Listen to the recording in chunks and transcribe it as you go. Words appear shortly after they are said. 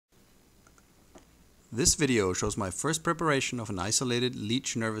This video shows my first preparation of an isolated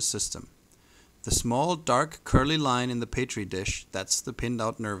leech nervous system. The small, dark, curly line in the petri dish, that's the pinned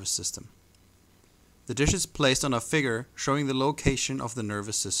out nervous system. The dish is placed on a figure showing the location of the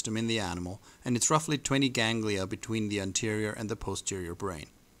nervous system in the animal, and it's roughly 20 ganglia between the anterior and the posterior brain.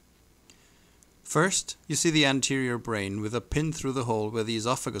 First, you see the anterior brain with a pin through the hole where the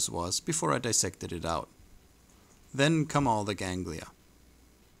esophagus was before I dissected it out. Then come all the ganglia.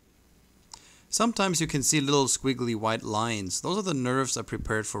 Sometimes you can see little squiggly white lines. Those are the nerves I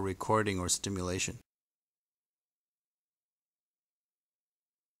prepared for recording or stimulation.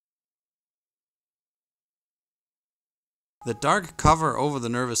 The dark cover over the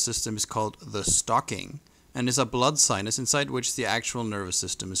nervous system is called the stocking and is a blood sinus inside which the actual nervous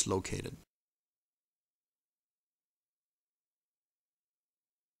system is located.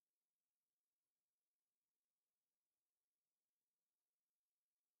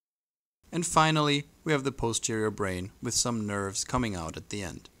 And finally, we have the posterior brain with some nerves coming out at the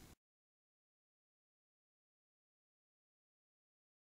end.